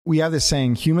we have this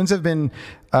saying, humans have been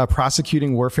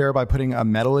prosecuting warfare by putting a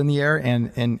metal in the air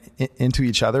and into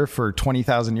each other for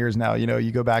 20,000 years now.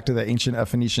 You go back to the ancient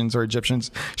Phoenicians or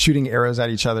Egyptians shooting arrows at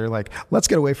each other. Like, let's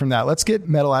get away from that. Let's get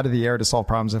metal out of the air to solve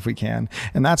problems if we can.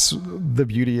 And that's the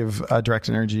beauty of direct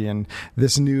energy and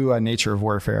this new nature of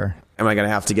warfare. Am I going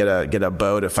to have to get a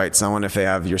bow to fight someone if they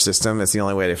have your system? That's the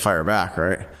only way they fire back,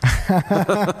 right?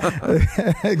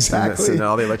 Exactly. So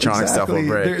all the electronic stuff will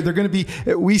break. They're going to be.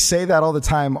 We say that all the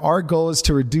time. Our goal is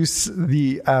to reduce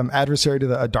the adversary to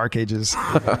the dark ages.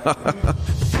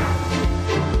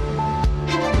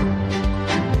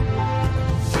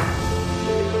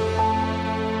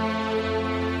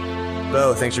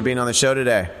 Bo, thanks for being on the show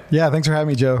today. Yeah, thanks for having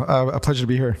me, Joe. A pleasure to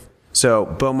be here. So,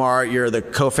 Bo Marr, you're the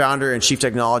co-founder and chief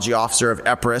technology officer of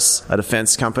Epirus, a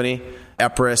defense company.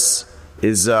 Epirus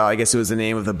is, I guess it was the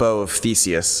name of the bow of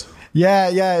Theseus.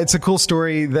 Yeah. It's a cool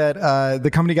story that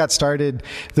the company got started.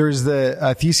 There's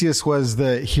Theseus was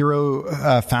the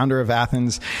hero founder of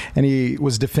Athens, and he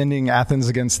was defending Athens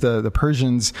against the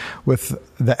Persians with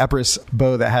the Epirus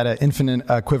bow that had an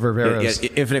infinite quiver of arrows. Yeah,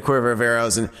 infinite quiver of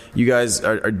arrows. And you guys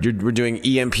we're doing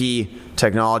EMP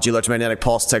technology, electromagnetic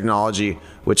pulse technology,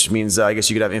 which means I guess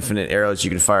you could have infinite arrows you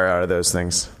can fire out of those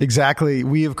things. Exactly.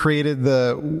 We have created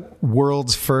the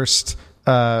world's first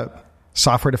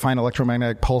software-defined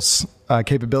electromagnetic pulse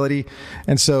capability.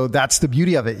 And so that's the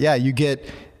beauty of it. Yeah, you get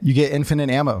infinite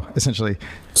ammo, essentially.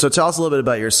 So tell us a little bit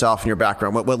about yourself and your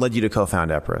background. What led you to co-found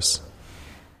Epirus?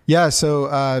 Yeah,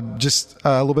 so just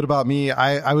a little bit about me.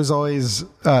 I was always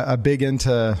big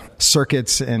into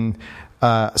circuits and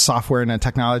software and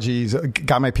technologies.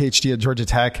 Got my PhD at Georgia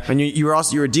Tech. And you were a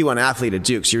D1 athlete at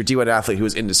Duke. So you're a D1 athlete who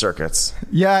was into circuits.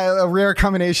 Yeah, a rare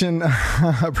combination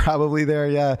probably there.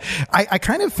 Yeah. I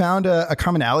kind of found a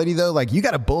commonality though. Like, you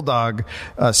got to bulldog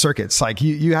circuits. Like,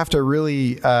 you have to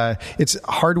really, it's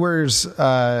hardware's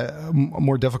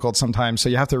more difficult sometimes. So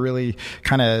you have to really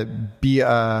kind of be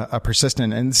a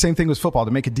persistent. And the same thing with football.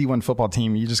 To make a D1 football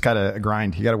team, you just got to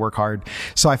grind. You got to work hard.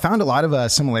 So I found a lot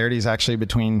of similarities actually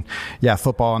between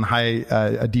football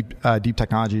and deep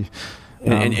technology.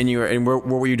 And what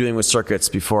were you doing with circuits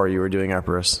before you were doing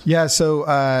Epirus? Yeah, so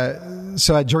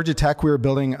at Georgia Tech we were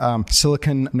building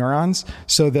silicon neurons.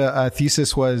 So the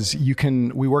thesis was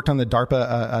we worked on the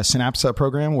DARPA Synapse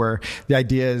program, where the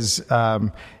idea is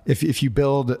if you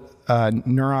build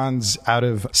neurons out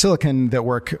of silicon that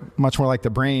work much more like the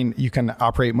brain, you can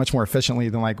operate much more efficiently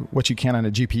than like what you can on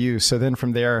a GPU. So then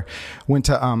from there, went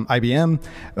to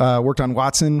IBM, worked on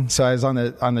Watson. So I was on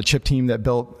the chip team that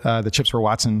built the chips for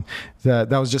Watson. That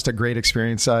was just a great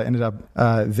experience. Ended up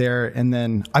there, and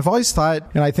then I've always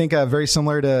thought, and I think very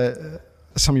similar to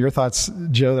some of your thoughts,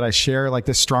 Joe, that I share like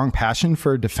this strong passion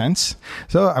for defense.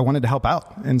 So I wanted to help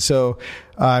out. And so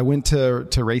I went to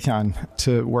Raytheon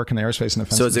to work in the aerospace and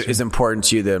defense. So it's important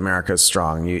to you that America is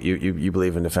strong. You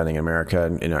believe in defending America.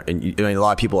 And a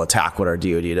lot of people attack what our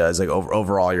DoD does. Like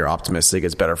overall, you're optimistic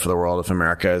it's better for the world if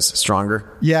America is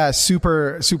stronger. Yeah,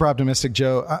 super, super optimistic,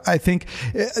 Joe. I think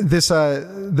this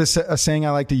saying I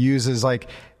like to use is like,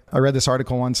 I read this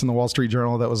article once in the Wall Street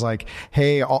Journal that was like,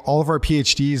 hey, all of our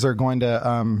PhDs are going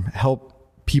to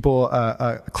help people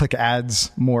click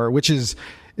ads more, which is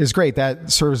great.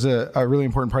 That serves a really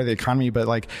important part of the economy. But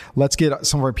like, let's get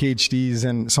some of our PhDs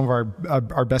and some of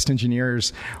our best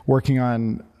engineers working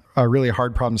on really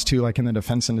hard problems too, like in the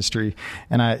defense industry.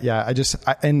 And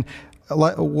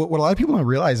what a lot of people don't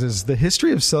realize is the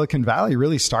history of Silicon Valley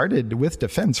really started with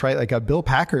defense, right? Like Bill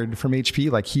Packard from HP,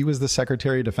 like he was the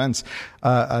Secretary of Defense.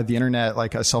 The internet,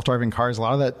 like self-driving cars, a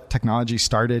lot of that technology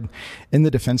started in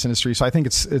the defense industry. So I think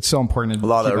it's so important. A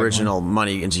lot of the original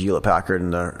money into Hewlett Packard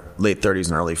in the late 30s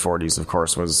and early 40s, of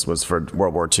course, was for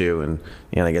World War II. And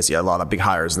I guess, a lot of big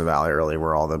hires in the Valley early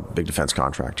were all the big defense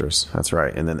contractors. That's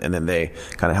right. And then they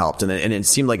kind of helped. And it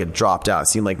seemed like it dropped out. It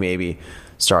seemed like maybe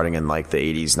starting in like the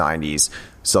 80s, 90s,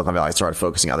 Silicon Valley started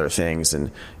focusing on other things.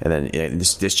 And then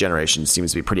this generation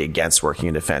seems to be pretty against working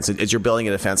in defense. As you're building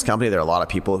a defense company, there are a lot of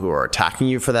people who are attacking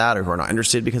you for that or who are not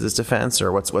interested because it's defense,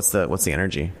 or what's the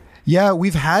energy? Yeah,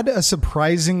 we've had a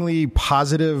surprisingly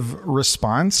positive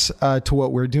response to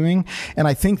what we're doing. And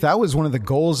I think that was one of the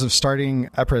goals of starting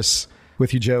Epirus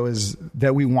with you, Joe, is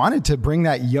that we wanted to bring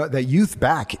that youth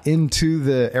back into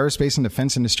the aerospace and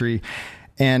defense industry.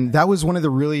 And that was one of the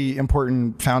really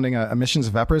important founding missions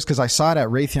of Epirus, because I saw it at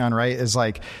Raytheon, right, is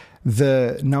like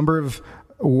the number of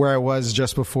where I was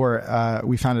just before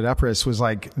we founded Epirus was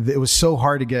like, it was so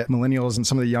hard to get millennials and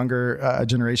some of the younger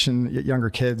younger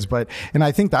kids. And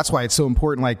I think that's why it's so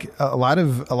important. Like a lot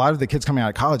of the kids coming out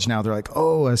of college now, they're like,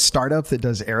 oh, a startup that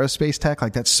does aerospace tech,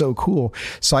 like that's so cool.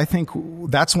 So I think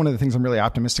that's one of the things I'm really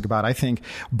optimistic about. I think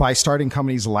by starting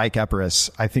companies like Epirus,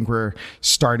 I think we're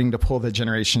starting to pull the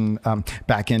generation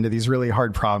back into these really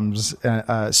hard problems,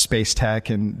 space tech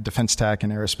and defense tech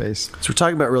and aerospace. So we're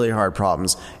talking about really hard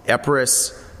problems.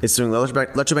 Epirus is doing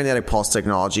electromagnetic pulse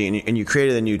technology, and you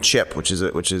created a new chip, which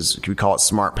is we call it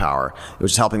Smart Power,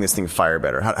 which is helping this thing fire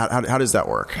better. How does that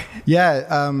work?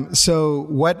 Yeah. So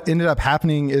what ended up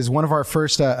happening is one of our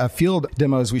first field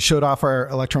demos, we showed off our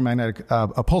electromagnetic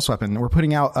pulse weapon. We're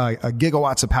putting out a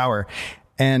gigawatts of power.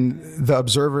 And the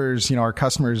observers, our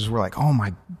customers were like, oh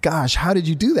my gosh, how did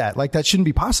you do that? Like, that shouldn't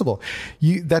be possible.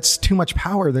 That's too much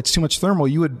power. That's too much thermal.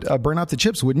 You would burn out the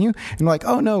chips, wouldn't you? And like,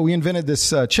 oh no, we invented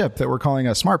this chip that we're calling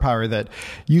a Smart Power that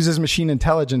uses machine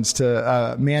intelligence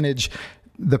to manage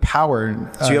the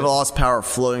power. So you have all this power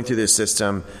flowing through this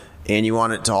system, and you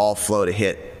want it to all flow to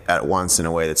hit at once in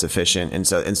a way that's efficient, and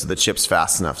so the chip's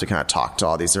fast enough to kind of talk to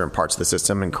all these different parts of the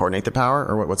system and coordinate the power,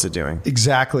 or what's it doing?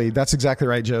 Exactly, that's exactly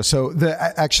right, Joe. So the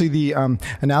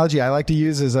analogy I like to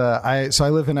use is I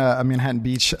live in a Manhattan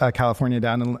Beach, California,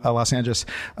 down in Los Angeles.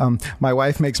 My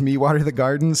wife makes me water the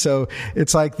garden, so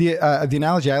it's like the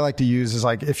analogy I like to use is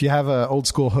like if you have an old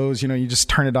school hose, you just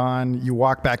turn it on, you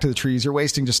walk back to the trees, you're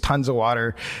wasting just tons of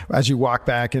water as you walk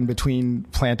back in between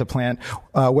plant to plant.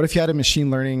 What if you had a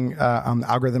machine learning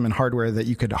algorithm and hardware that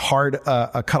you could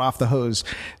cut off the hose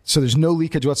so there's no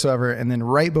leakage whatsoever, and then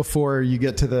right before you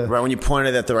get to right when you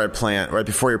pointed at the right plant, right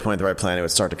before you pointed at the right plant, it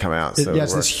would start to come out. So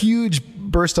it's this huge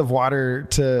burst of water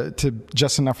to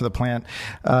just enough for the plant,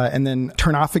 and then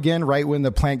turn off again right when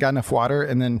the plant got enough water,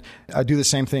 and then do the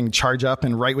same thing, charge up,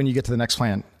 and right when you get to the next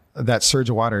plant, that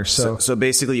surge of water. So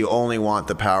basically you only want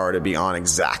the power to be on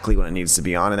exactly when it needs to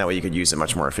be on, and that way you could use it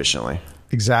much more efficiently.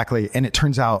 Exactly. And it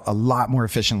turns out a lot more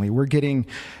efficiently. We're getting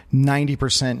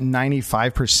 90%,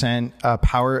 95%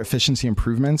 power efficiency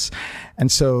improvements.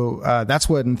 And so that's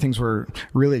one of the things we're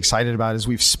really excited about is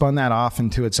we've spun that off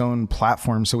into its own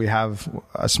platform. So we have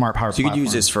a Smart Power platform. So you could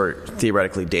use this for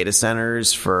theoretically data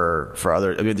centers, for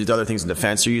other, there's other things in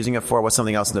defense you're using it for. What's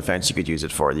something else in defense you could use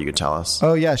it for that you could tell us?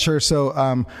 Oh, yeah, sure.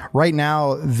 So right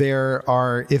now there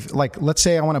are, let's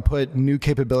say I want to put new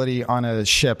capability on a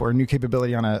ship or new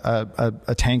capability on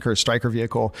a tank or a Stryker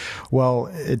vehicle. Well,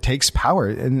 it takes power.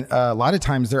 And a lot of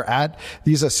times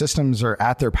these systems are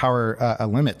at their power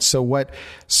limit. So what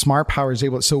Smart Power is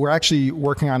so we're actually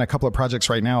working on a couple of projects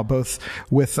right now, both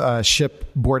with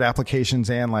shipboard applications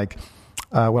and what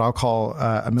I'll call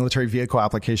military vehicle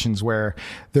applications, where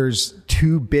there's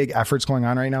two big efforts going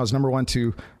on right now. Is number one,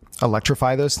 to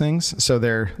electrify those things. So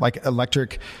they're like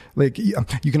electric, like you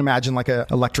can imagine like a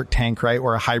electric tank, right?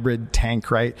 Or a hybrid tank,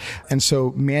 right? And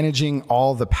so managing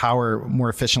all the power more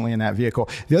efficiently in that vehicle.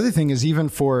 The other thing is even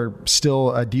for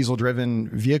still diesel driven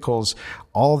vehicles,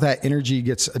 all of that energy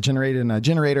gets generated in a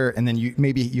generator. And then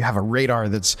maybe you have a radar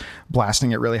that's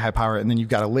blasting at really high power. And then you've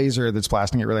got a laser that's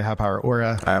blasting at really high power,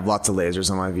 I have lots of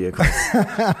lasers on my vehicle.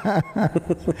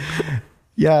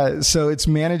 Yeah, so it's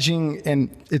managing and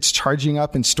it's charging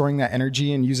up and storing that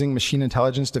energy and using machine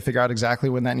intelligence to figure out exactly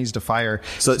when that needs to fire.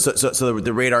 So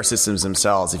the radar systems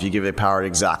themselves, if you give it power at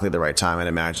exactly the right time, I'd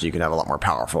imagine you can have a lot more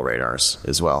powerful radars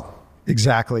as well.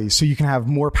 Exactly. So you can have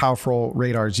more powerful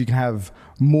radars. You can have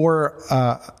more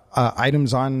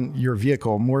items on your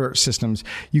vehicle, more systems.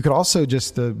 You could also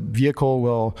the vehicle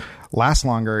will last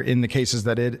longer in the cases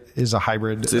that it is a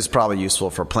hybrid. So this is probably useful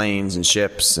for planes and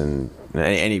ships and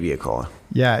any vehicle.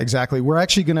 Yeah, exactly. We're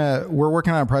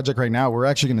working on a project right now. We're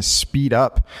actually going to speed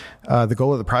up. The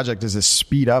goal of the project is to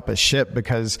speed up a ship,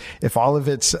 because if all of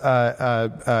its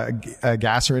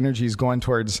gas or energy is going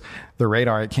towards the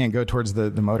radar, it can't go towards the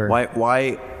motor.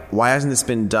 Why hasn't this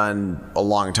been done a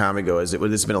long time ago? Would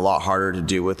this have been a lot harder to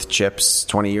do with chips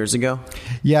 20 years ago?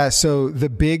 Yeah. So the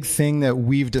big thing that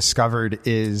we've discovered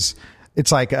is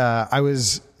it's like the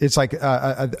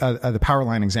power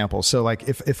line example. So like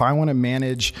if I want to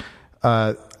manage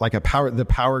the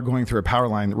power going through a power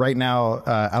line right now,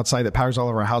 outside that powers all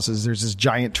of our houses, there's this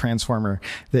giant transformer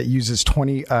that uses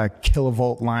 20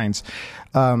 kilovolt lines.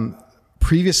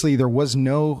 Previously there was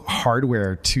no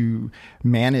hardware to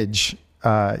manage.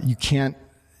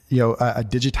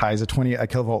 digitize a 20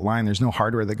 kilovolt line. There's no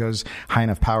hardware that goes high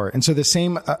enough power. And so the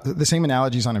same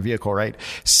analogies on a vehicle, right?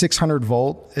 600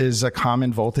 volt is a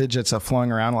common voltage. It's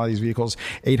flowing around a lot of these vehicles.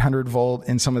 800 volt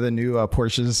in some of the new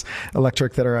Porsches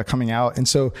electric that are coming out. And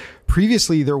so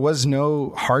previously there was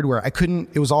no hardware.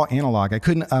 It was all analog. I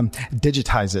couldn't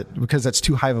digitize it because that's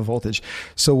too high of a voltage.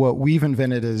 So what we've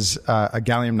invented is a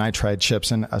gallium nitride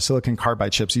chips and a silicon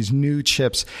carbide chips, these new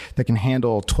chips that can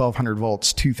handle 1200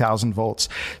 volts, 2000 volts.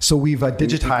 So we've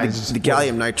digitized. The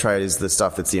gallium nitride is the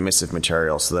stuff that's the emissive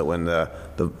material, so that when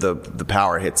the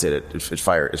power hits it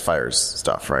fires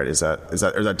stuff, right? Is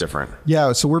that different?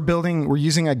 Yeah. So we're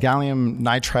using a gallium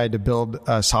nitride to build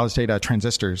solid state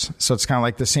transistors. So it's kind of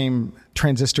like the same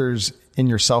transistors in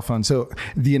your cell phone. So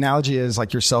the analogy is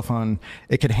like your cell phone,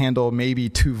 it could handle maybe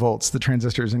 2 volts, the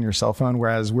transistors in your cell phone,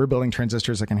 whereas we're building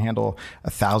transistors that can handle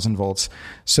 1,000 volts.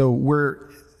 So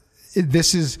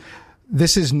this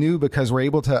is new because we're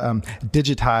able to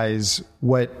digitize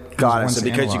what. Got it. So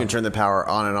because analog. You can turn the power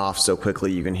on and off so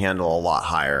quickly, you can handle a lot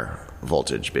higher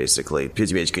voltage, basically.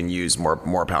 PCBH can use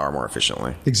more power more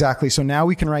efficiently. Exactly. So now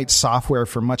we can write software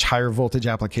for much higher voltage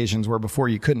applications where before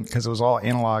you couldn't because it was all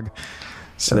analog.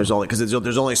 So there's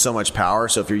only so much power.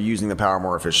 So if you're using the power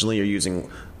more efficiently, you're using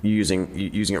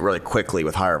it really quickly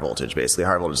with higher voltage. Basically,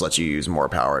 higher voltage lets you use more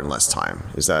power in less time.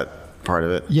 Is that part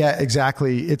of it? Yeah,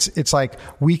 exactly. It's like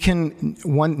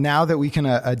now that we can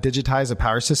digitize a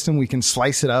power system, we can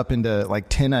slice it up into like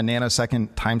 10 nanosecond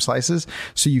time slices.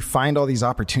 So you find all these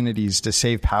opportunities to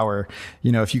save power.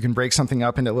 If you can break something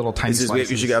up into little tiny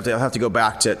slices. You should have to go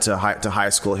back to high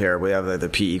school here. We have the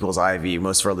P equals IV.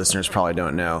 Most of our listeners probably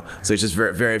don't know. So it's just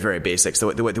very, very, very basic.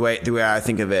 So the way I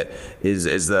think of it is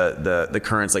the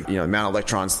currents, like, the amount of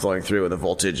electrons flowing through, and the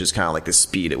voltage is kind of like the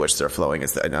speed at which they're flowing.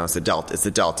 It's the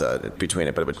delta between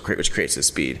it, but which creates the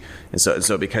speed. And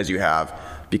so because you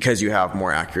have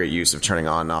more accurate use of turning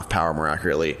on and off power more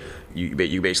accurately,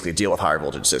 you basically deal with higher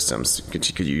voltage systems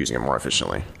because you're using it more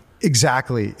efficiently.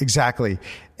 Exactly.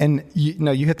 And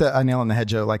you hit the nail on the head,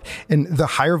 Joe. Like, and the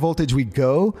higher voltage we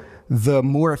go, the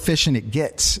more efficient it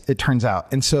gets, it turns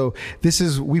out. And so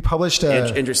we published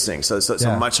interesting. So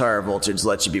much higher voltage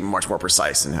lets you be much more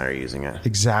precise in how you're using it.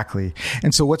 Exactly.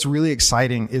 And so what's really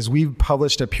exciting is we've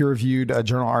published a peer-reviewed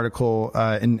journal article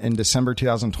in December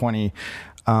 2020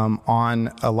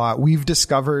 on a law. We've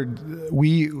discovered,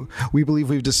 we believe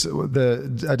we've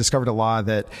discovered a law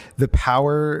that the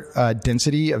power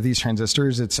density of these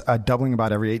transistors, it's doubling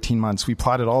about every 18 months. We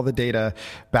plotted all the data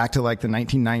back to like the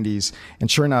 1990s.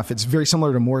 And sure enough, it's very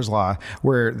similar to Moore's law,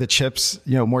 where the chips,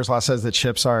 Moore's law says that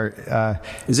chips are...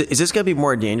 Is this going to be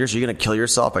more dangerous? Are you going to kill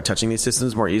yourself by touching these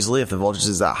systems more easily if the voltage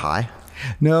is that high?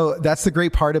 No, that's the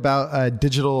great part about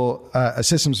digital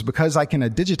systems. Because I can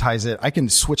digitize it, I can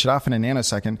switch it off in a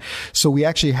nanosecond. So we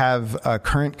actually have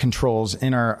current controls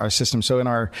in our system. So in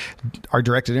our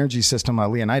directed energy system,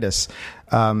 Leonidas,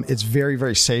 it's very,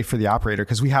 very safe for the operator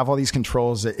because we have all these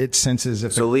controls that it senses.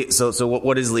 So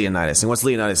what is Leonidas, and what's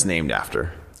Leonidas named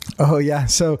after? Oh yeah,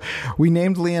 so we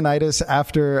named Leonidas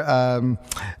after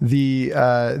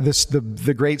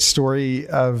the great story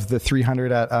of the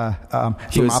 300 at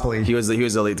Thermopylae. He was the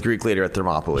Greek leader at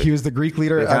Thermopylae. He was the Greek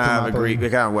leader at Thermopylae. We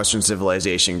kind of Western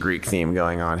civilization Greek theme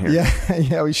going on here.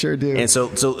 Yeah, we sure do. And so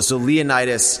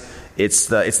Leonidas, it's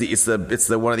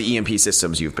the one of the EMP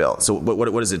systems you've built. So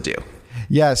what does it do?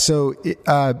 Yeah, so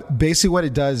basically what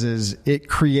it does is it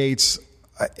creates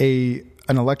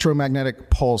an electromagnetic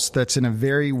pulse that's in a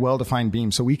very well-defined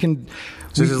beam. So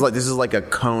this is like a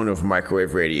cone of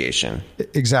microwave radiation.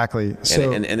 Exactly.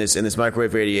 So and this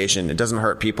microwave radiation, it doesn't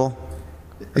hurt people.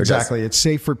 Exactly. It's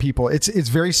safe for people. It's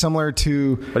very similar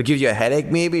to. But it gives you a headache,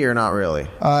 maybe, or not really.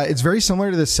 It's very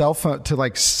similar to the cell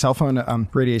phone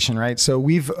radiation, right? So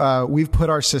we've put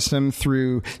our system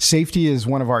through. Safety is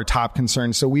one of our top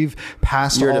concerns. So we've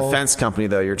passed. You're a defense company,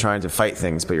 though. You're trying to fight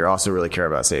things, but you also really care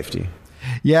about safety.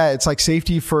 Yeah, it's like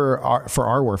safety for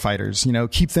our war fighters,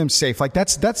 keep them safe. Like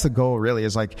that's the goal really,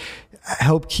 is like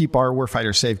help keep our war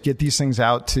fighters safe, get these things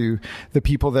out to the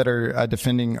people that are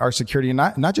defending our security, and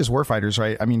not just war fighters,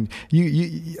 right? I mean,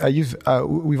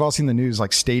 we've all seen the news,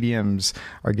 like stadiums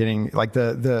are getting, like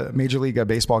the Major League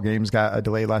Baseball games got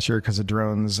delayed last year because of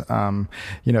drones.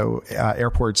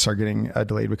 Airports are getting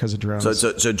delayed because of drones.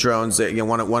 So drones,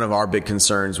 one of our big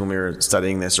concerns when we were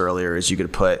studying this earlier is you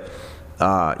could put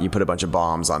a bunch of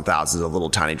bombs on thousands of little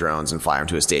tiny drones and fly them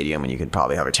to a stadium, and you could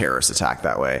probably have a terrorist attack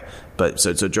that way. But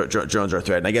so drones are a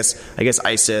threat. And I guess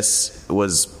ISIS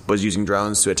was using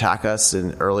drones to attack us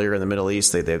earlier in the Middle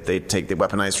East. They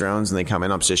weaponize drones and they come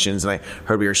in on positions. And I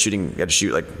heard we had to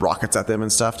shoot like rockets at them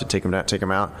and stuff to take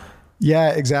them out.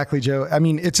 Yeah, exactly, Joe. I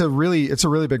mean, it's a really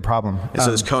big problem. And so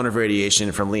this cone of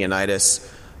radiation from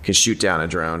Leonidas can shoot down a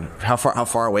drone. How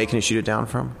far away can you shoot it down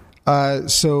from?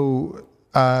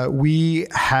 We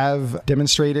have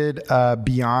demonstrated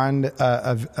beyond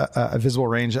a visible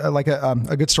range. Like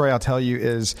a good story I'll tell you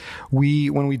is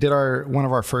when we did one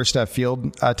of our first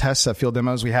field tests, field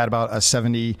demos, we had about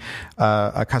 70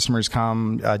 customers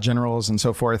come, generals and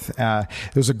so forth.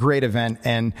 It was a great event,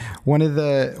 and one of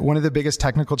the biggest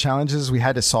technical challenges we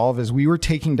had to solve is we were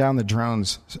taking down the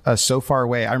drones so far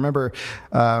away. I remember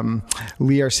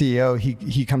Lee, our CEO,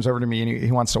 he comes over to me and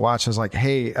he wants to watch. I was like,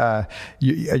 hey,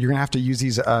 you're gonna have to use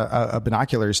these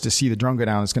binoculars to see the drone go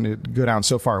down. It's going to go down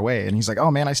so far away. And he's like, oh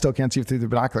man, I still can't see through the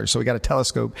binoculars. So we got a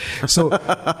telescope. So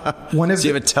you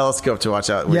have a telescope to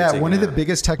watch out. Yeah. One of the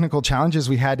biggest technical challenges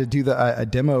we had to do a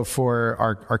demo for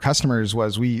our customers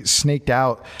was we snaked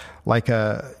out like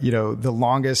the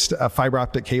longest fiber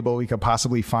optic cable we could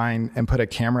possibly find and put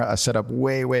a setup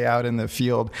way out in the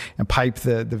field and pipe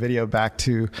the video back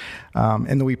to, and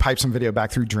then we pipe some video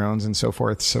back through drones and so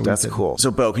forth. So that's cool. So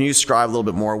Bo, can you describe a little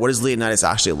bit more? What does Leonidas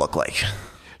actually look like?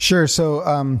 Sure.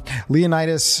 So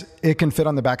Leonidas, it can fit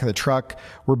on the back of the truck.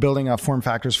 We're building form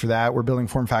factors for that. We're building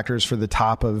form factors for the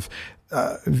top of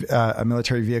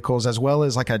military vehicles, as well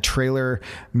as like a trailer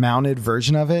mounted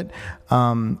version of it.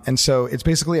 And so it's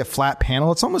basically a flat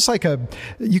panel. It's almost like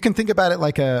you can think about it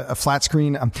like a flat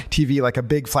screen TV, like a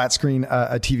big flat screen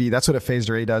a TV. That's what a phased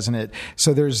array does in it.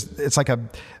 So it's like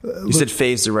you said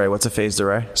phased array. What's a phased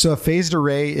array? So a phased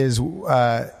array is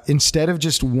instead of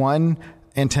just one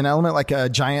antenna element, like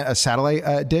a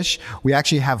satellite dish, we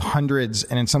actually have hundreds,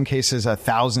 and in some cases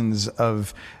thousands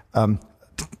of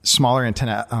smaller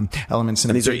antenna elements.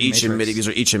 And these are each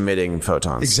emitting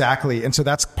photons. Exactly. And so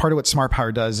that's part of what Smart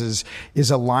Power does is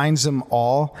aligns them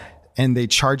all, and they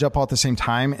charge up all at the same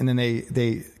time, and then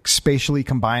they spatially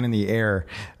combine in the air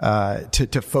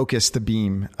to focus the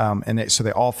beam. So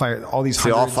they all fire all these. So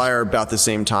they all fire about the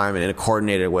same time and in a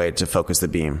coordinated way to focus the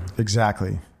beam.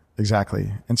 Exactly.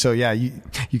 And so, yeah,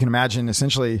 you can imagine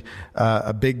essentially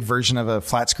a big version of a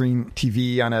flat screen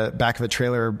TV on a back of a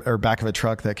trailer or back of a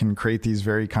truck that can create these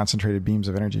very concentrated beams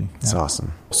of energy. That's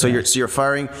awesome. So you're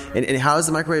firing, and how is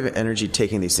the microwave energy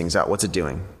taking these things out? What's it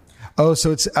doing? Oh,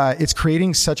 so it's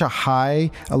creating such a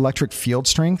high electric field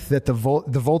strength that the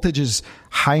voltage is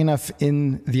high enough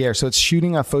in the air. So it's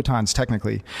shooting photons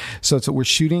technically. So we're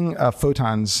shooting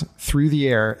photons through the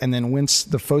air, and then once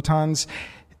the photons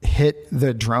hit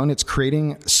the drone, it's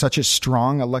creating such a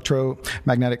strong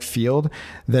electromagnetic field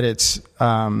that it's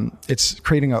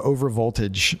creating an over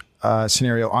voltage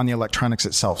scenario on the electronics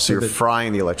itself. So you're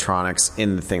frying the electronics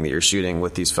in the thing that you're shooting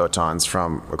with these photons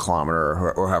from a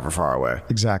kilometer or however far away.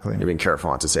 Exactly. You're being careful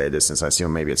not to say a distance. I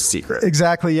assume maybe it's secret.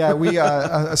 Exactly. Yeah. We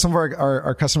some of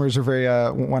our customers are very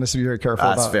want us to be very careful.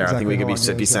 That's about fair. Exactly I think we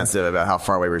could be sensitive about how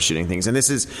far away we're shooting things. And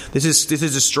this is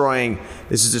destroying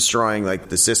like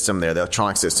the system there, the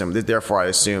electronic system. Therefore, I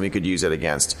assume you could use it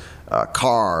against a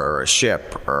car or a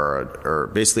ship or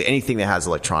basically anything that has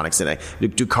electronics in it.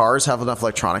 Do cars have enough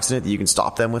electronics in it that you can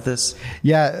stop them with this?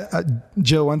 Yeah,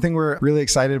 Joe, one thing we're really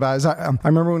excited about is I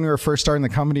remember when we were first starting the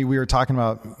company, we were talking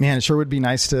about, man, it sure would be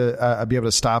nice to be able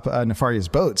to stop Nefarious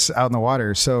boats out in the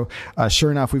water. So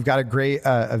sure enough, we've got a great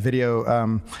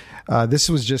video. This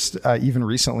was just even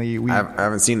recently. I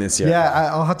haven't seen this yet.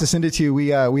 Yeah, I'll have to send it to you. We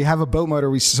have a boat motor.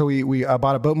 We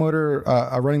bought a boat motor,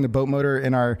 running the boat motor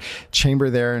in our chamber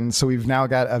there, and so we've now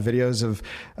got videos of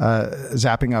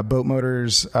zapping boat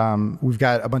motors. We've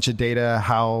got a bunch of data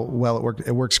how well it works.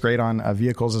 It works great on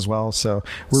vehicles as well. So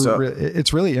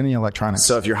it's really in the electronics.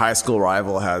 So if your high school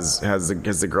rival has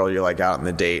the girl you like out on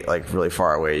the date like really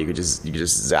far away, you could just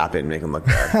zap it and make them look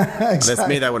bad. Exactly.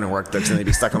 Maybe that wouldn't work though, because then they'd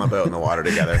be stuck on the boat in the water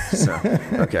together. So,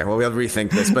 okay, well, we'll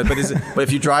rethink this. But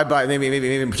if you drive by, maybe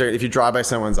if you drive by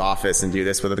someone's office and do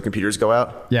this, whether the computers go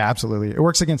out? Yeah, absolutely. It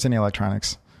works against any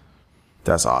electronics.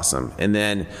 That's awesome. And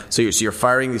then, so you're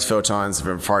firing these photons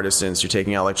from far distance. You're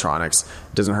taking out electronics.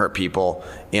 It doesn't hurt people.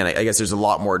 And I guess there's a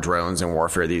lot more drones in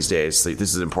warfare these days. So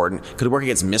this is important. Could it work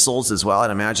against missiles as well?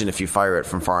 I'd imagine if you fire it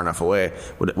from far enough away,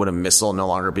 would a missile no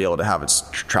longer be able to have its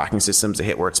tracking systems to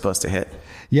hit where it's supposed to hit?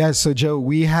 Yeah. So Joe,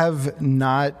 we have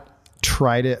not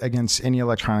tried it against any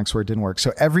electronics where it didn't work.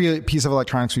 So every piece of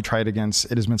electronics we tried against,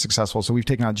 it has been successful. So we've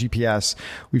taken out GPS,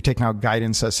 we've taken out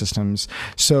guidance systems.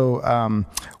 So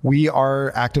we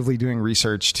are actively doing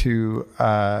research to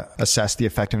assess the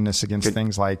effectiveness against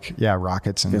things like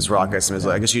rockets and rockets. And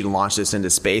I guess you'd launch this into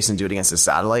space and do it against a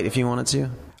satellite if you wanted to.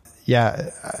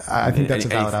 Yeah, I think that's a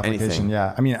valid application. Anything.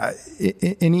 Yeah, I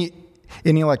mean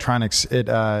Any electronics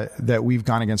that we've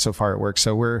gone against so far, it works.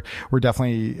 So we're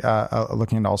definitely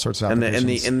looking into all sorts of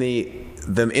applications. And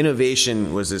the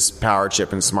innovation was this power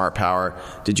chip and smart power.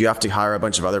 Did you have to hire a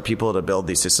bunch of other people to build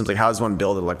these systems? Like, how does one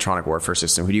build an electronic warfare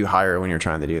system? Who do you hire when you're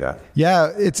trying to do that?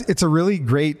 Yeah, it's a really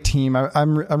great team.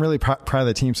 I'm really proud of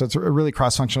the team. So it's really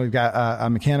cross-functional. We've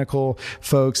got mechanical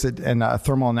folks and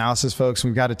thermal analysis folks.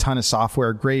 We've got a ton of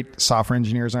software, great software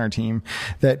engineers on our team.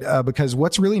 That because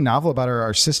what's really novel about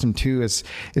our system too is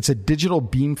it's a digital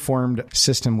beam-formed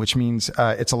system, which means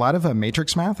it's a lot of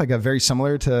matrix math, like very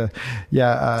similar to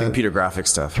computer graphic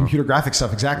stuff. Computer graphic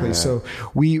stuff, exactly. Yeah. So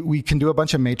we can do a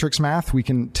bunch of matrix math. We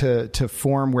can to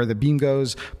form where the beam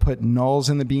goes, put nulls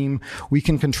in the beam. We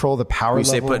can control the power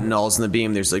level. When you say put nulls in the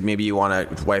beam, there's like maybe you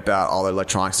want to wipe out all the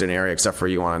electronics in an area, except for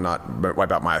you want to not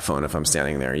wipe out my phone if I'm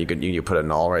standing there. You put a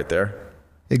null right there.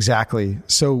 Exactly.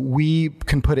 So we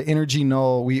can put an energy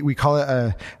null. We call it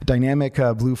a dynamic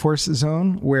blue force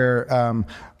zone, where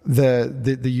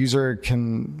the user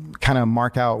can kind of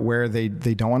mark out where they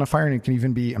don't want to fire, and it can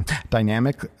even be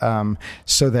dynamic,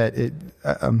 so that it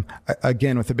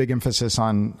again with a big emphasis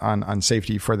on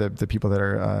safety for the people that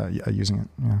are using it.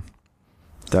 Yeah.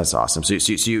 That's awesome. So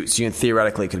you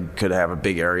theoretically could have a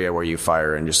big area where you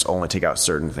fire and just only take out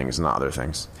certain things, not other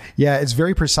things. Yeah, it's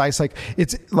very precise.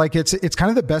 It's kind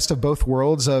of the best of both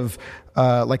worlds of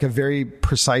like a very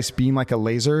precise beam, like a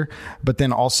laser, but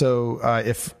then also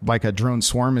if like a drone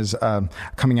swarm is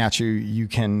coming at you, you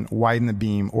can widen the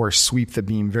beam or sweep the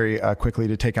beam very quickly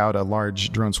to take out a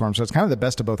large drone swarm. So it's kind of the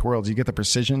best of both worlds. You get the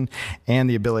precision and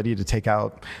the ability to take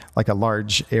out like a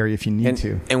large area if you need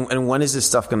to. And when is this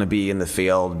stuff going to be in the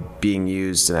field being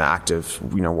used in active,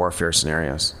 warfare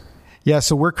scenarios? Yeah,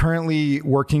 so we're currently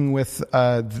working with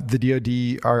the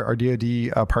DoD, our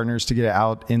DoD partners, to get it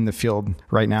out in the field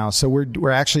right now. So we're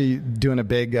actually doing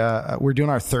we're doing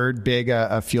our third big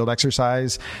field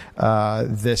exercise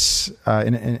this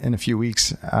in a few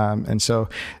weeks, and so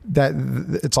that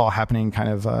it's all happening kind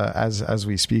of as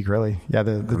we speak. Really, yeah,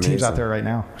 the team's out there right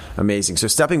now. Amazing. So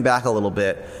stepping back a little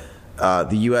bit,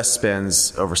 the U.S.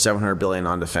 spends over $700 billion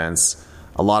on defense.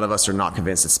 A lot of us are not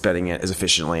convinced it's spending it as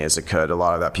efficiently as it could. A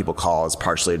lot of that people call is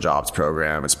partially a jobs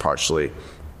program. It's partially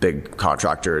big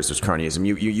contractors. There's cronyism.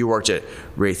 You worked at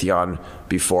Raytheon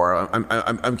before.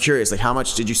 I'm curious, like how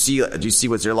much did you see?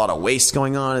 Was there a lot of waste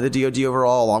going on at the DoD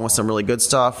overall, along with some really good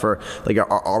stuff? Or like,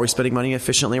 are we spending money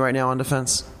efficiently right now on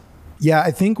defense? Yeah,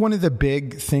 I think one of the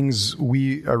big things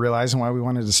we realized and why we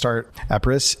wanted to start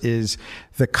Epirus is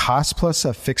the cost plus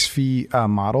a fixed fee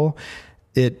model.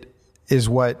 It is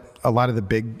what a lot of the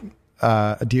big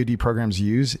DoD programs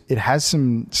use. It has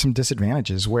some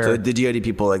disadvantages where so the DoD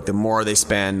people, like the more they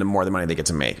spend, the more the money they get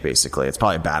to make. Basically, it's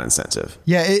probably a bad incentive.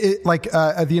 Yeah,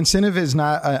 the incentive is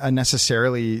not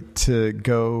necessarily to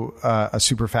go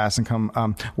super fast and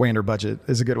come way under budget.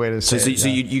 Is a good way to say it. So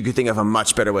you could think of a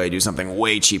much better way to do something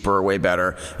way cheaper, way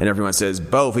better, and everyone says,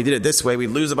 "Bo, if we did it this way, we'd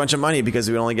lose a bunch of money because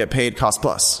we would only get paid cost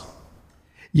plus."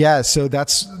 Yeah, so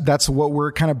that's what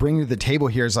we're kind of bringing to the table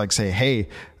here is like say, hey,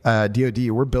 DoD,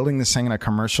 we're building this thing in a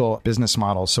commercial business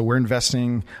model. So we're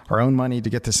investing our own money to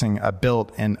get this thing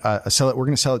built and sell it. We're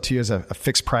going to sell it to you as a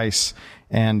fixed price.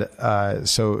 And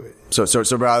so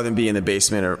rather than be in the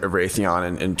basement of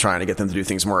Raytheon and trying to get them to do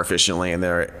things more efficiently, and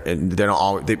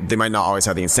they might not always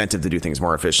have the incentive to do things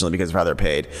more efficiently because of how they're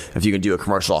paid. If you can do a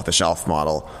commercial off the shelf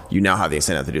model, you now have the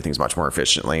incentive to do things much more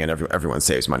efficiently, and everyone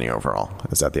saves money overall.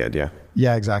 Is that the idea?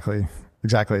 Yeah, exactly.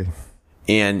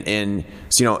 And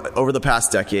so over the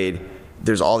past decade,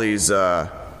 there's all these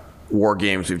war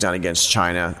games we've done against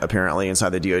China, apparently, inside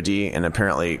the DoD, and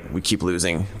apparently we keep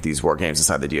losing these war games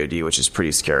inside the DoD, which is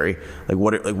pretty scary.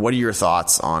 What are your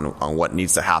thoughts on what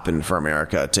needs to happen for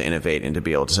America to innovate and to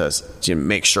be able to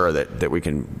make sure that we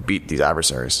can beat these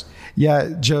adversaries? Yeah,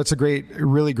 Joe, it's a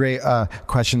really great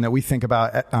question that we think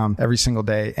about every single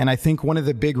day. And I think one of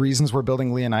the big reasons we're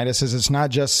building Leonidas is it's not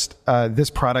just this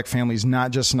product family is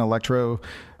not just an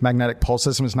electromagnetic pulse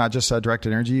system. It's not just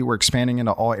directed energy. We're expanding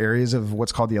into all areas of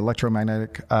what's called the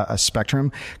electromagnetic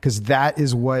spectrum, because that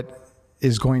is what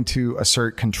is going to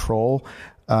assert control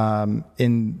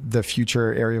in the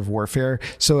future area of warfare.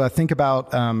 So think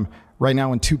about right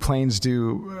now when two planes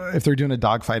if they're doing a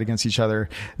dogfight against each other,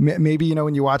 maybe,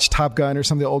 when you watch Top Gun or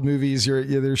some of the old movies,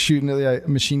 they're shooting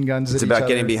machine guns at each other. It's about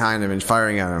getting behind them and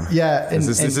firing at them. Yeah. This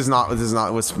is not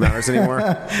what matters anymore.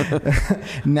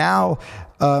 Now,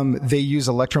 they use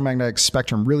electromagnetic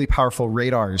spectrum, really powerful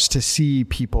radars to see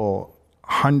people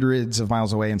hundreds of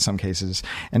miles away in some cases.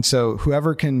 And so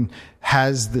whoever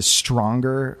has the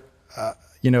stronger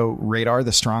radar,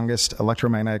 the strongest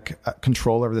electromagnetic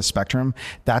control over the spectrum,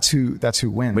 that's who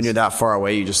wins. When you're that far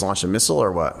away, you just launch a missile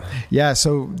or what? Yeah.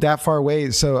 So that far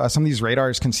away. So some of these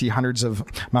radars can see hundreds of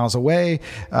miles away.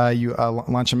 You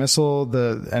launch a missile,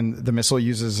 the missile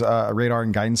uses radar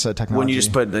and guidance technology. When you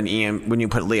just put when you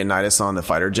put Leonidas on the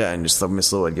fighter jet and just the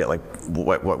missile would get like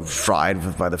what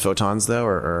fried by the photons though,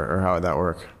 or how would that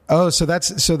work? Oh, so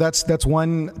that's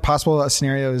one possible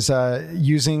scenario is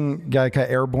using like an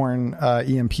airborne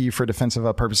EMP for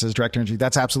defensive purposes, direct energy.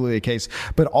 That's absolutely a case,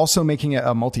 but also making it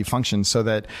a multifunction so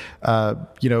that a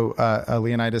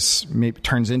Leonidas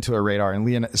turns into a radar, and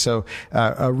a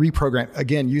reprogram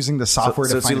again using the software.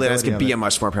 So Leonidas can be a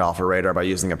much more powerful radar by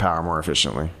using the power more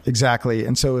efficiently. Exactly,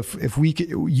 and so if we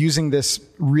using this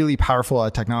really powerful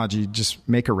technology, just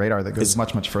make a radar that goes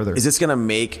much further. Is this going to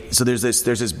make there's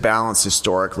this balance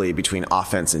historically between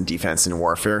offense and defense in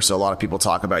warfare. So a lot of people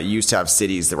talk about you used to have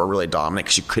cities that were really dominant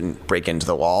because you couldn't break into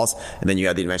the walls, and then you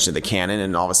had the invention of the cannon,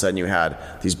 and all of a sudden you had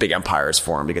these big empires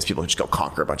form because people could just go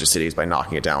conquer a bunch of cities by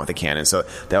knocking it down with a cannon. So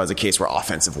that was a case where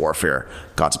offensive warfare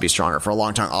got to be stronger. For a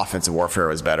long time, offensive warfare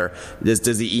was better.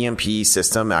 Does the EMP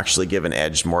system actually give an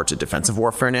edge more to defensive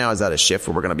warfare now? Is that a shift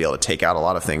where we're going to be able to take out a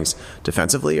lot of things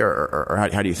defensively, or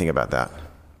how do you think about that?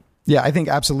 Yeah, I think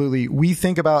absolutely. We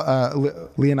think about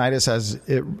Leonidas as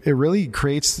it really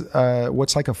creates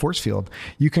what's like a force field.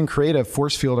 You can create a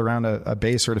force field around a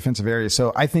base or a defensive area.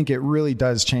 So I think it really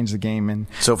does change the game. And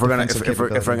so if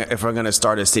we're gonna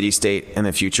start a city state in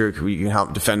the future, you can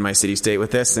help defend my city state with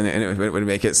this, and it would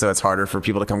make it so it's harder for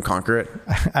people to come conquer it.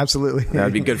 Absolutely,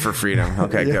 that'd be good for freedom.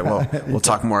 Okay, yeah. Good. Well, we'll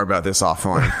talk more about this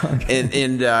offline.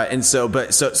 Okay.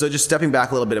 So just stepping back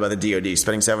a little bit about the DoD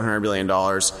spending $700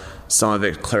 billion. Some of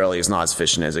it clearly is not as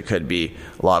efficient as it could be.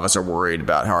 A lot of us are worried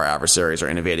about how our adversaries are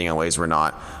innovating in ways we're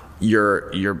not.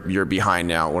 You're behind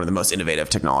now one of the most innovative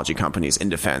technology companies in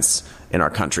defense in our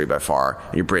country by far.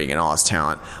 You're bringing in all this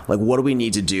talent. Like, what do we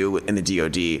need to do in the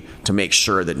DoD to make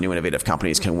sure that new innovative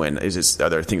companies can win? Are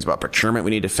there things about procurement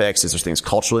we need to fix? Is there things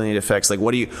culturally we need to fix? Like,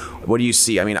 what do you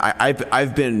see? I mean,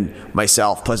 I've been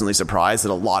myself pleasantly surprised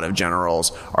that a lot of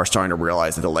generals are starting to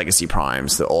realize that the legacy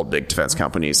primes, the old big defense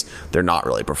companies, they're not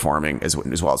really performing as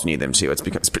well as we need them to.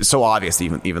 It's so obvious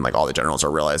that even like all the generals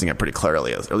are realizing it pretty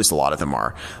clearly, or at least a lot of them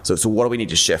are. So what do we need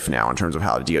to shift now in terms of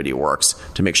how the DoD works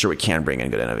to make sure we can bring in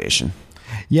good innovation?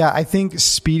 Yeah, I think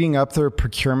speeding up their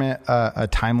procurement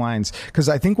timelines, because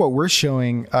I think what we're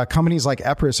showing, companies like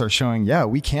Epirus are showing, yeah,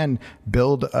 we can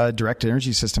build a direct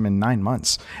energy system in 9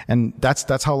 months. And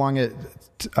that's how long it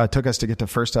took us to get to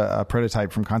first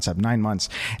prototype from concept, 9 months.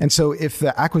 And so if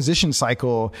the acquisition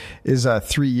cycle is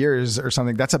 3 years or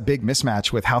something, that's a big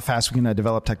mismatch with how fast we can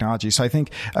develop technology. So I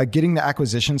think getting the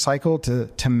acquisition cycle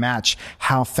to match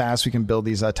how fast we can build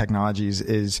these technologies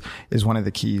is one of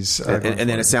the keys. And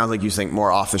then it sounds like you think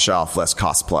more off the shelf, less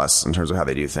cost plus in terms of how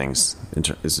they do things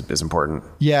is important.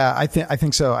 Yeah, I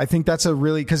think so. I think that's a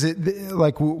really, because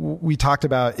like we talked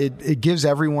about, it gives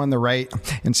everyone the right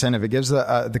incentive. It gives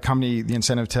the company the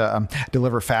incentive to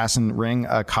deliver fast and wring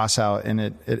costs out, and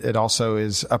it also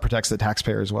protects the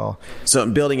taxpayer as well. So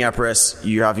in building Epirus,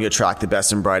 you're having to attract the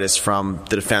best and brightest from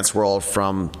the defense world,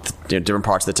 from different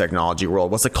parts of the technology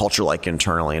world. What's the culture like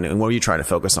internally, and what are you trying to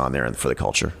focus on there for the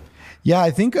culture? Yeah,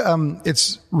 I think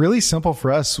it's really simple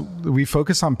for us. We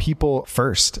focus on people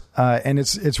first, and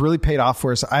it's really paid off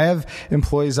for us. I have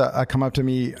employees come up to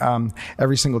me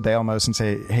every single day almost and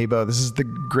say, "Hey, Bo, this is the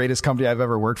greatest company I've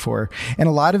ever worked for." And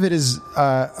a lot of it is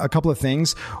a couple of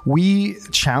things. We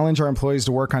challenge our employees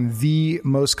to work on the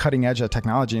most cutting edge of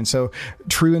technology, and so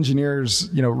true engineers,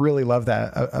 really love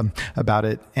that about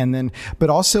it. And then,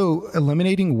 but also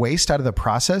eliminating waste out of the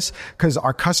process, because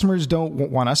our customers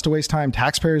don't want us to waste time,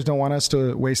 taxpayers don't want us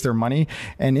to waste their money,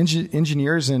 and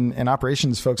engineers and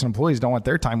operations folks and employees don't want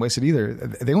their time wasted either.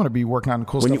 They want to be working on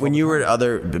cool stuff. When you were at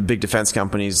other big defense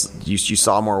companies, you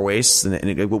saw more waste.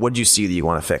 And what did you see that you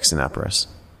want to fix in Epirus?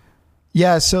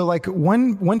 Yeah. So like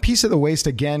one piece of the waste,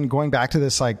 again, going back to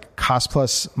this like cost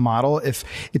plus model, if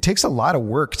it takes a lot of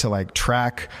work to like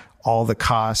track all the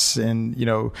costs, and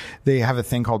they have a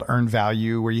thing called earned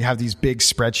value where you have these big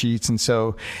spreadsheets, and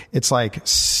so it's like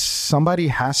somebody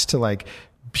has to like,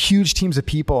 huge teams of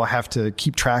people have to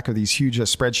keep track of these huge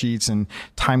spreadsheets and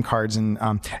time cards and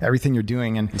everything you're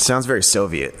doing. And it sounds very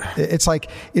Soviet. It's like,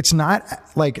 it's not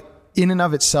like in and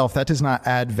of itself, that does not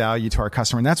add value to our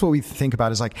customer. And that's what we think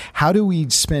about, is like, how do we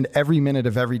spend every minute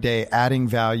of every day adding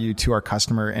value to our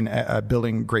customer and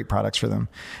building great products for them?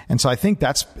 And so I think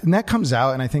that comes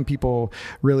out, and I think people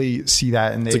really see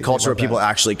that. And it's a culture where people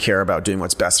actually care about doing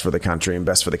what's best for the country and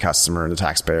best for the customer and the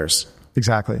taxpayers.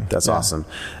 Exactly. That's awesome.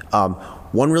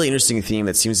 One really interesting theme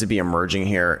that seems to be emerging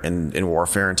here in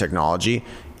warfare and technology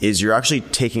is you're actually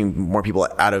taking more people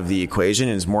out of the equation,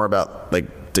 and it's more about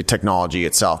like the technology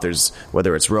itself. There's,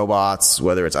 whether it's robots,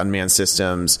 whether it's unmanned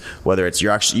systems, whether it's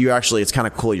you actually it's kind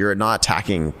of cool. You're not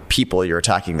attacking people, you're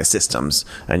attacking the systems,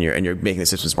 and you're making the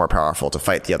systems more powerful to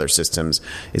fight the other systems.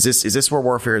 Is this where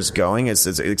warfare is going? It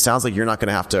sounds like you're not going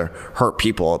to have to hurt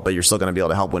people, but you're still going to be able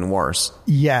to help win wars.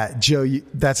 Yeah, Joe,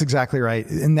 that's exactly right.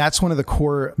 And that's one of the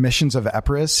core missions of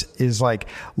Epirus is like,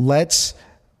 let's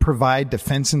provide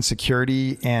defense and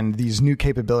security and these new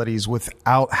capabilities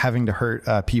without having to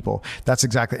hurt people. That's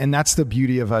exactly, and that's the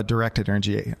beauty of directed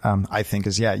energy. I think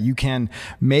is, you can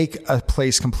make a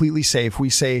place completely safe. We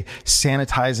say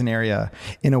sanitize an area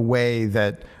in a way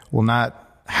that will not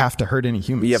have to hurt any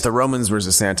humans. Yeah, if the Romans were to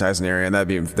sanitize an area, and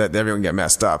that everyone get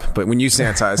messed up. But when you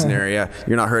sanitize an area,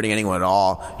 you're not hurting anyone at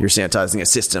all. You're sanitizing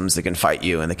systems that can fight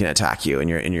you and that can attack you, and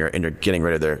you're getting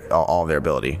rid of all of their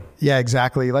ability. Yeah,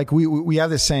 exactly. Like we have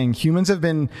this saying, humans have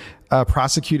been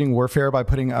prosecuting warfare by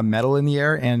putting a metal in the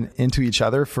air and into each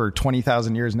other for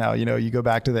 20,000 years now. You know, you go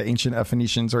back to the ancient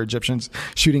Phoenicians or Egyptians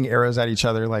shooting arrows at each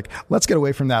other. Like, let's get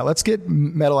away from that. Let's get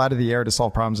metal out of the air to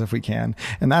solve problems if we can.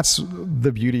 And that's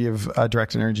the beauty of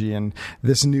directed energy and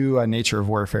this new nature of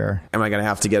warfare. Am I going to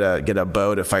have to get a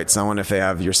bow to fight someone if they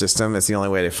have your system? That's the only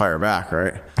way to fire back,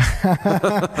 right?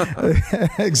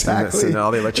 Exactly. So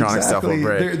all the electronic stuff will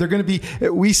break. They're going to be,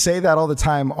 we say that all the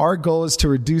time. Our goal is to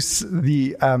reduce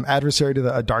the adversary to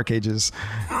the dark ages.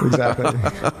 Exactly.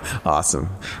 Awesome.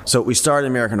 So we started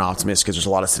American Optimist because there's a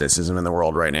lot of cynicism in the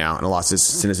world right now and a lot of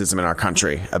cynicism in our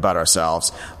country about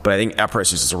ourselves. But I think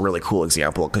Epirus is just a really cool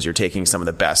example because you're taking some of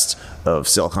the best of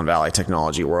Silicon Valley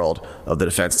technology world, of the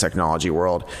defense technology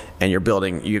world, and you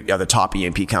have the top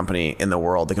EMP company in the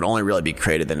world that can only really be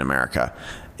created in America.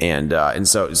 And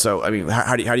so I mean,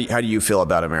 how do you feel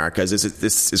about America? This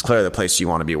is clearly the place you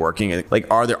want to be working.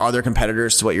 Like, are there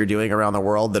competitors to what you're doing around the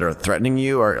world that are threatening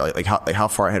you, or how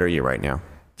far ahead are you right now?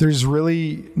 There's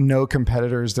really no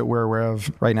competitors that we're aware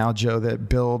of right now, Joe, that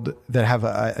have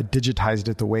digitized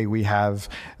it the way we have.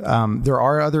 There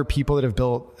are other people that have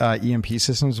built EMP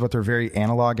systems, but they're very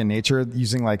analog in nature,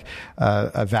 using like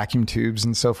vacuum tubes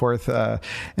and so forth.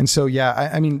 And so,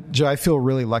 I mean, Joe, I feel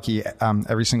really lucky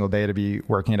every single day to be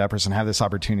working at Epirus and have this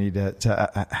opportunity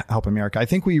to help America. I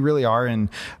think we really are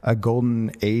in a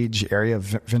golden age area of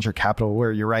venture capital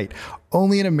where, you're right,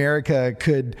 only in America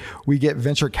could we get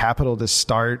venture capital to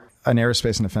start an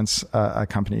aerospace and defense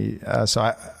company.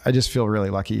 So I just feel really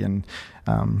lucky, and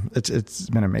it's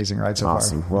been an amazing ride so far.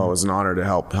 Awesome. Well, it was an honor to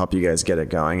help you guys get it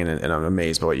going, and I'm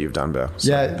amazed by what you've done, Bo. So.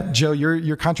 Yeah, Joe,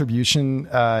 your contribution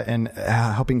in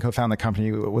helping co-found the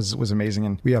company was amazing,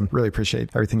 and we really appreciate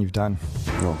everything you've done.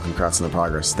 Well, congrats on the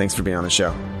progress. Thanks for being on the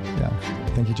show. Yeah,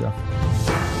 thank you, Joe.